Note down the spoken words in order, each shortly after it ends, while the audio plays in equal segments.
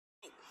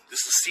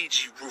This is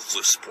CG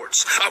Ruthless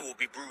Sports. I will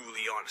be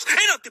brutally honest.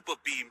 Ain't nothing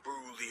but being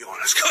brutally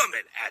honest.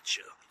 Coming at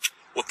you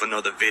with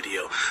another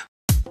video.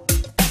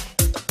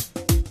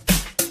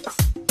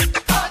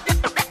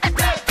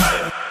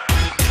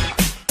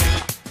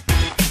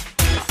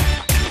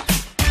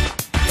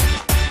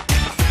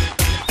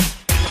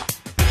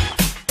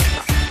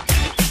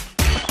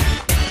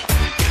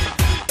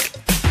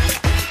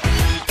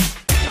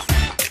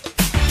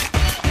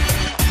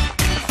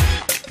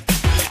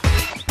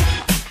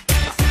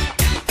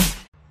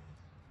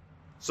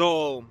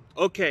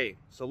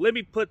 So let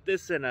me put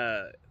this in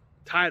a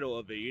title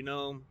of it, you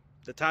know.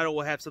 The title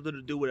will have something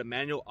to do with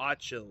Emmanuel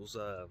Acho's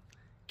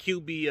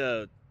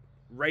QB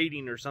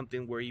rating or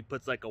something, where he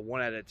puts like a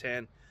 1 out of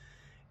 10.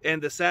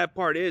 And the sad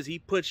part is he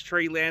puts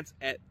Trey Lance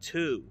at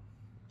 2.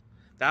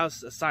 That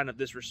was a sign of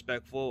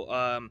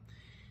disrespectful.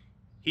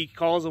 He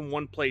calls him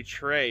one play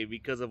Trey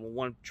because of a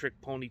one trick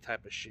pony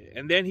type of shit.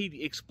 And then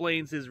he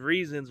explains his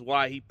reasons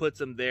why he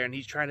puts him there, and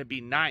he's trying to be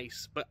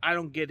nice. But I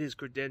don't get his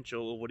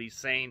credential of what he's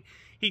saying.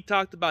 He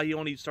talked about he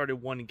only started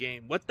 1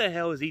 game. What the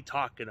hell is he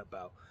talking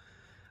about?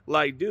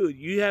 Like, dude,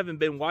 you haven't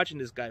been watching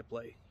this guy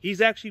play. He's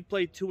actually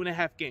played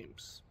 2.5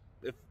 games.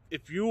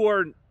 If you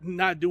are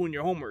not doing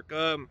your homework.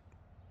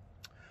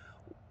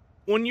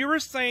 When you were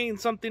saying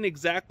something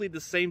exactly the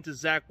same to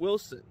Zach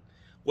Wilson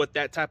with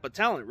that type of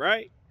talent,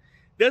 right?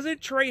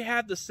 Doesn't Trey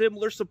have the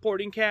similar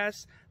supporting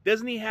cast?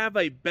 Doesn't he have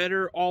a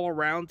better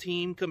all-around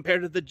team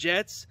compared to the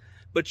Jets?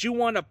 But you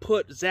want to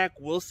put Zach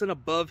Wilson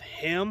above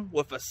him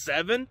with a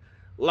 7?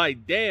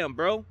 Like, damn,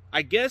 bro.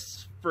 I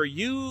guess for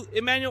you,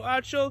 Emmanuel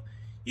Acho,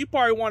 you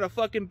probably want to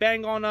fucking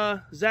bang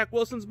on Zach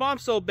Wilson's mom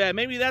so bad.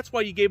 Maybe that's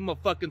why you gave him a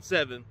fucking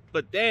 7.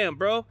 But damn,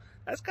 bro,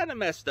 that's kind of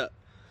messed up.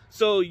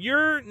 So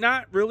you're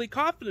not really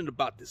confident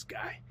about this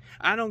guy.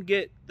 I don't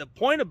get the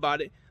point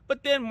about it.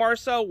 But then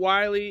Marcel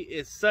Wiley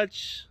is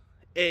such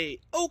a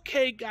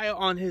okay guy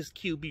on his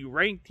QB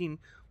ranking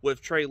with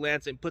Trey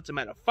Lance and puts him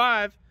at a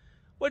 5,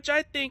 which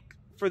I think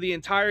for the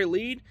entire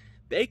league,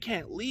 they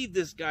can't leave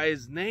this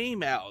guy's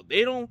name out.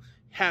 They don't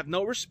have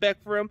no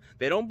respect for him.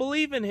 They don't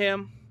believe in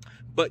him.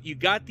 But you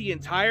got the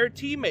entire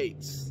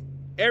teammates,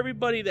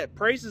 everybody that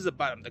praises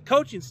about him, the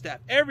coaching staff,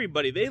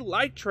 everybody, they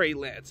like Trey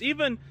Lance.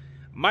 Even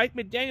Mike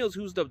McDaniels,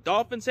 who's the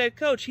Dolphins head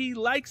coach, he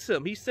likes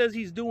him. He says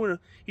he's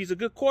a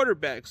good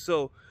quarterback.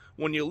 So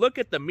when you look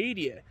at the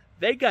media,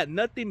 they got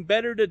nothing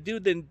better to do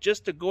than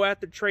just to go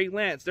after Trey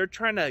Lance. They're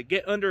trying to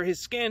get under his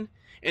skin,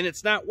 and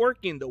it's not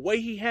working. The way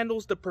he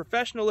handles the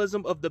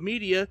professionalism of the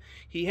media,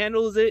 he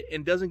handles it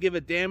and doesn't give a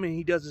damn, and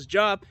he does his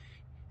job.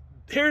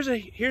 Here's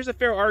a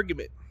fair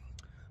argument.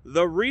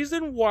 The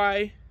reason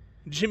why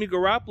Jimmy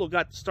Garoppolo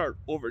got to start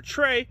over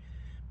Trey,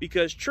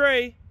 because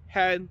Trey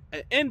had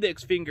an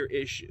index finger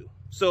issue.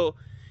 So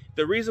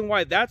the reason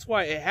why that's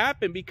why it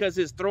happened, because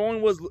his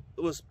throwing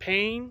was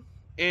pain,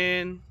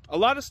 and a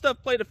lot of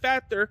stuff played a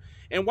factor.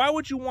 And why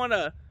would you want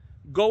to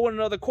go with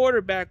another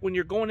quarterback when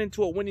you're going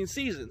into a winning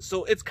season?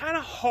 So it's kind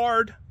of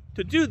hard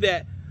to do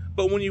that.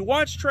 But when you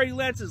watch Trey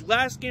Lance's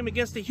last game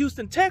against the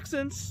Houston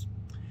Texans,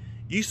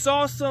 you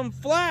saw some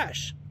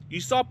flash. You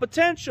saw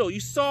potential.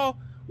 You saw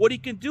what he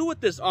can do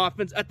with this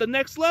offense at the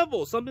next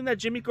level, something that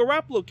Jimmy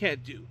Garoppolo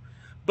can't do.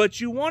 But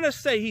you want to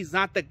say he's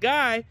not the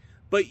guy,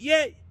 but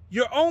yet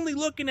you're only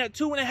looking at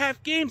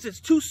 2.5 games. It's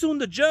too soon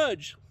to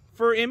judge.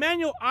 For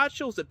Emmanuel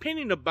Acho's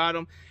opinion about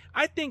him,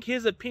 I think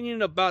his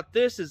opinion about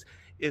this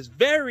is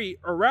very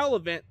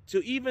irrelevant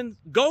to even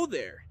go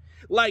there.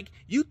 Like,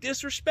 you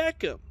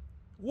disrespect him.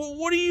 Well,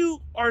 what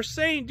you are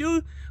saying,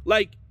 dude?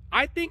 Like,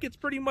 I think it's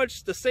pretty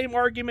much the same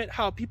argument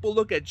how people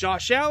look at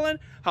Josh Allen,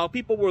 how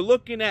people were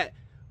looking at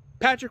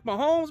Patrick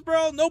Mahomes,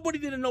 bro. Nobody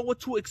didn't know what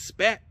to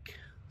expect.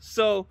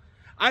 So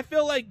I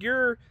feel like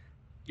your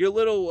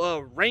little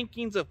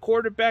rankings of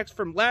quarterbacks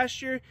from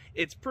last year,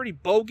 it's pretty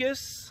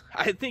bogus.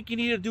 I think you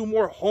need to do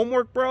more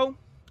homework, bro.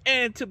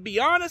 And to be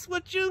honest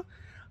with you,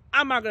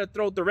 I'm not going to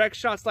throw direct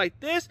shots like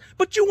this,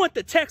 but you went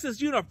to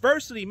Texas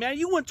University, man.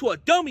 You went to a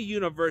dummy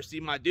university,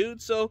 my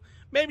dude. So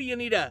maybe you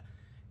need to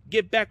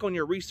get back on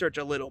your research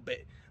a little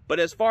bit. But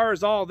as far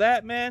as all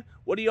that, man,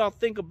 what do y'all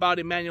think about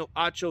Emmanuel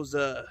Acho's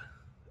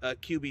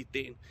QB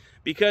thing?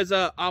 Because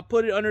I'll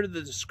put it under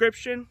the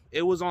description.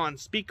 It was on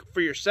Speak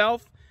For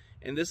Yourself,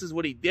 and this is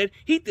what he did.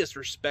 He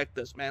disrespected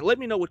us, man. Let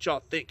me know what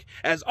y'all think.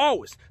 As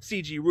always,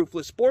 CG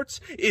Ruthless Sports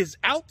is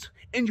out,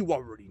 and you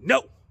already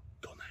know.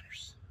 Go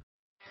Niners.